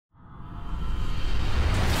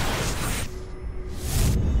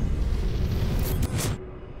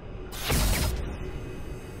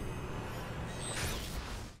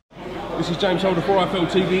this is James Holder for IFL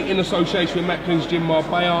TV in association with Macklin's Gym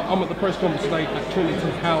Marbella. I'm at the press conference today at Trinity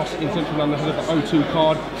House in central London ahead of the O2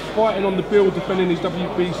 card. Fighting on the bill, defending his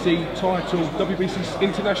WBC title, WBC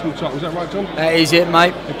international title. Is that right, John? That is it,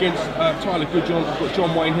 mate. Against Tyler Goodjohn. I've got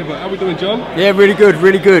John Wayne Hibbert. How are we doing, John? Yeah, really good,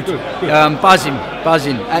 really good. Good. Buzzing,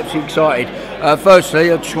 absolutely excited.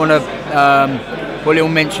 Firstly, I just want to put a little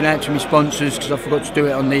mention out to my sponsors because I forgot to do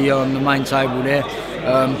it on the main table there.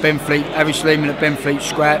 Ben Fleet, Harry Sleeman at Ben Fleet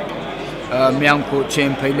Scrap, my uncle at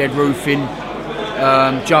TMP Lead Roofing,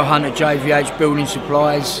 Joe Hunt at JVH Building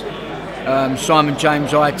Supplies, Simon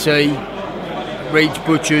James IT, Reed's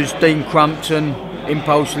Butchers, Dean Crumpton,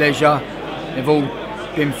 Impulse Leisure. They've all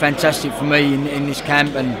been fantastic for me in this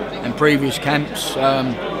camp and previous camps,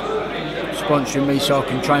 sponsoring me so I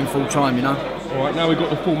can train full time, you know. All right, now we've got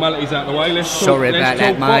the formalities out of the way. Let's talk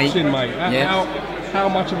boxing, mate. How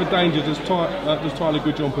much of a danger does Tyler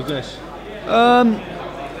Goodjohn possess?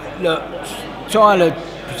 Look, Tyler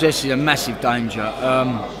possesses a massive danger.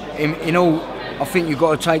 In all, I think you've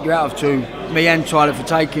got to take your hat off to me and Tyler for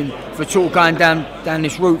sort of going down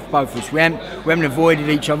this route for both of us. We haven't avoided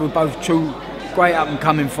each other. We're both two great up and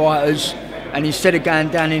coming fighters, and instead of going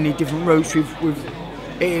down any different routes, we've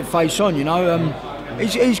hit it face on. You know,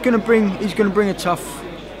 he's going to bring a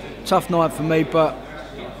tough night for me, but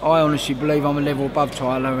I honestly believe I'm a level above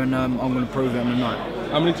Tyler, and I'm going to prove it on the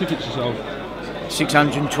night. How many tickets you sold?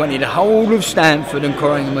 620. The whole of Stanford and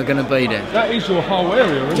Corringham are going to be there. That is your whole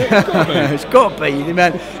area, isn't it? It's got to be. It's got to be,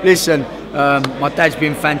 man. Listen, my dad's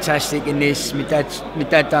been fantastic in this. My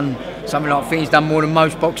dad done something like, I think he's done more than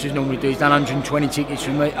most boxers normally do. He's done 120 tickets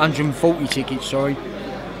for me, 140 tickets, sorry.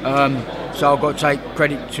 So I've got to take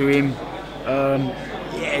credit to him.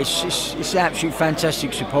 Yeah, it's absolute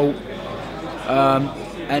fantastic support.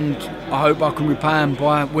 And I hope I can repay him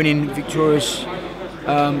by winning victorious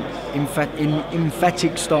in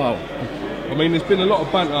emphatic style. I mean, there's been a lot of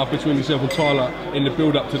banter between yourself and Tyler in the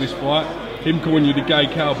build-up to this fight. Him calling you the gay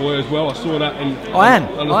cowboy as well. I saw that in. I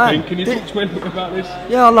am. Can you talk to me about this?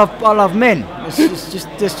 Yeah, I love men. That's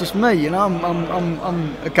just me, you know.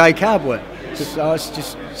 I'm a gay cowboy. It's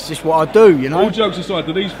just what I do, you know. All jokes aside,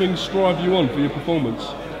 do these things drive you on for your performance?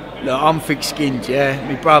 Look, I'm thick-skinned, yeah.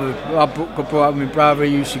 My brother, I got brought up with my brother.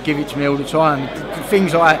 He used to give it to me all the time.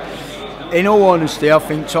 Things like, in all honesty, I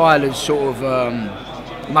think Tyler's sort of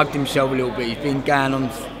mugged himself a little bit. He's been going on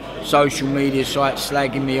social media sites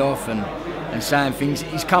slagging me off and saying things.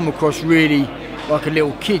 He's come across really like a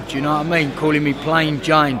little kid, you know what I mean? Calling me plain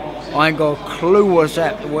Jane. I ain't got a clue what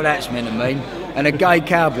that's meant to mean. And a gay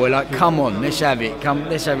cowboy, like, come on, let's have it.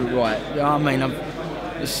 Let's have it right. You know what I mean?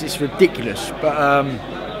 It's ridiculous, but.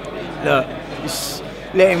 Look,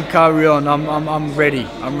 let him carry on. I'm ready.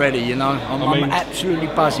 You know. I'm absolutely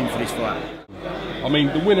buzzing for this fight. I mean,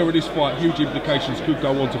 the winner of this fight, huge implications, could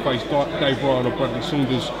go on to face Dave Ryan or Bradley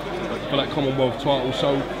Saunders for that Commonwealth title.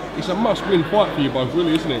 So it's a must-win fight for you both,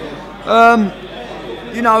 really, isn't it?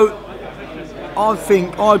 You know,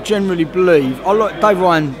 I generally believe. I like Dave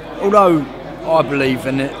Ryan, although I believe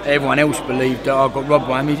and everyone else believed that I got robbed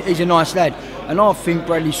by him. He's a nice lad, and I think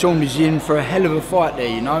Bradley Saunders is in for a hell of a fight there.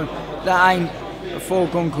 You know. That ain't a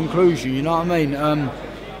foregone conclusion, you know what I mean?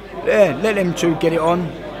 Yeah, let them two get it on,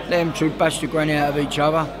 let them two bash the granny out of each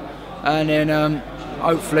other, and then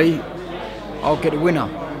hopefully I'll get a winner.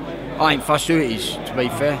 I ain't fussed who it is, to be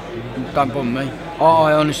fair, don't bother me.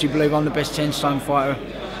 I honestly believe I'm the best 10-stone fighter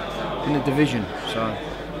in the division, so.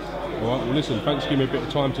 All right, well listen, thanks for giving me a bit of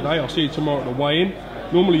time today. I'll see you tomorrow at the weigh-in.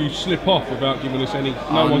 Normally you slip off without giving us any,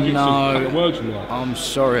 no one gives us a couple of words from there. I'm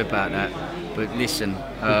sorry about that. But listen,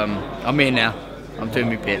 I'm here now. I'm doing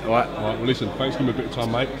my bit, all right? All right, well listen, thanks for giving me a bit of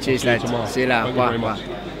time, mate. Cheers, lads. See you later. Thank you very much.